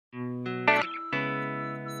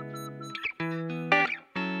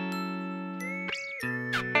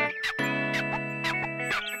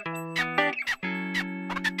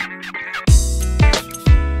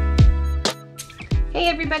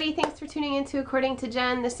everybody, thanks for tuning in to According to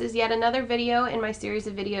Jen. This is yet another video in my series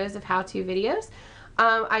of videos of how-to videos.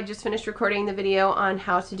 I just finished recording the video on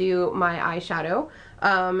how to do my eyeshadow.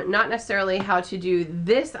 Not necessarily how to do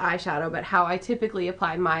this eyeshadow, but how I typically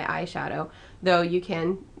apply my eyeshadow, though you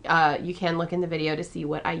can look in the video to see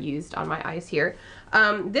what I used on my eyes here.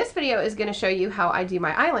 This video is going to show you how I do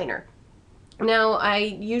my eyeliner. Now, I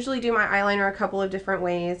usually do my eyeliner a couple of different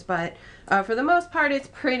ways, but for the most part, it's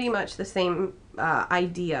pretty much the same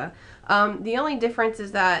idea. The only difference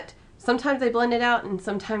is that sometimes I blend it out and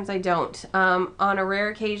sometimes I don't. On a rare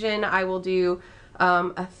occasion, I will do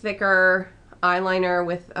a thicker eyeliner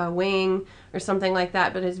with a wing or something like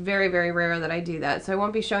that, but it's very, very rare that I do that. So I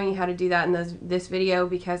won't be showing you how to do that in this video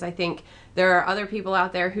because I think there are other people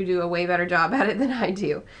out there who do a way better job at it than I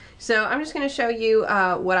do. So I'm just going to show you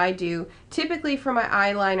what I do. Typically for my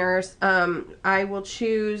eyeliners, I will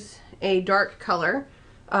choose a dark color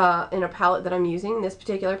in a palette that I'm using. This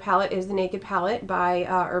particular palette is the Naked palette by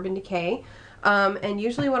Urban Decay. And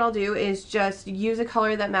usually what I'll do is just use a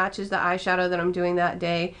color that matches the eyeshadow that I'm doing that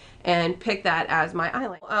day and pick that as my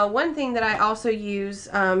eyeliner. One thing that I also use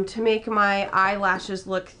to make my eyelashes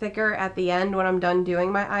look thicker at the end when I'm done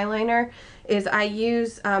doing my eyeliner is I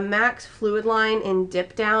use MAC's Fluid Line in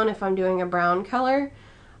Dip Down if I'm doing a brown color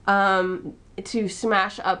to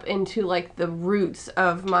smash up into like the roots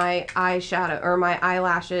of my eyeshadow or my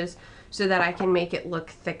eyelashes so that I can make it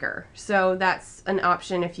look thicker. So that's an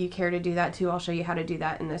option if you care to do that too. I'll show you how to do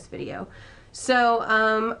that in this video. So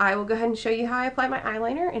I will go ahead and show you how I apply my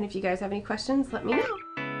eyeliner, and if you guys have any questions, let me know.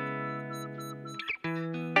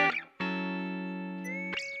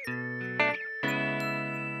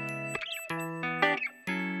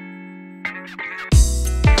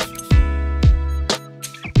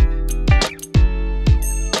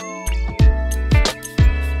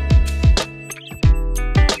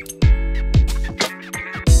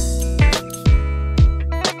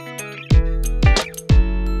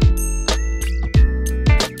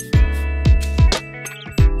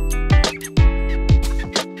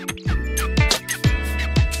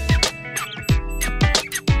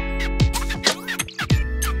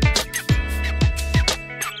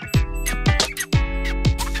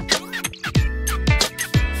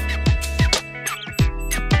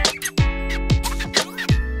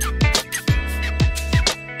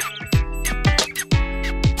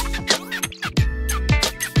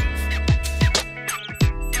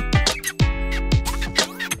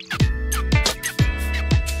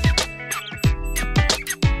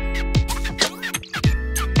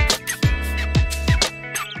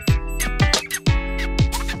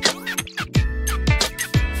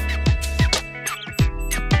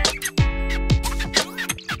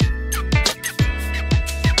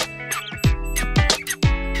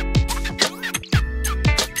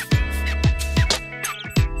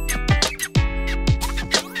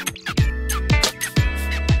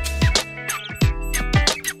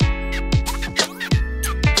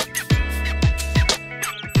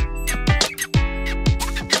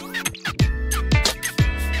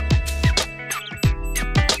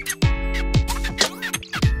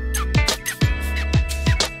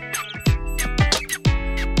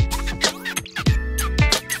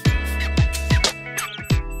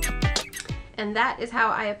 And that is how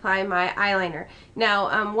I apply my eyeliner.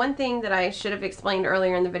 Now, one thing that I should have explained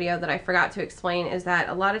earlier in the video that I forgot to explain is that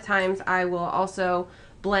a lot of times I will also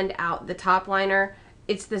blend out the top liner.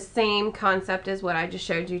 It's the same concept as what I just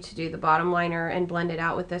showed you to do the bottom liner and blend it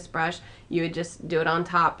out with this brush. You would just do it on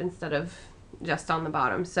top instead of just on the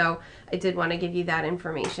bottom. So I did want to give you that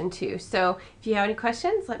information too. So if you have any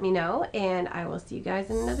questions, let me know, and I will see you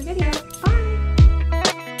guys in another video. Bye!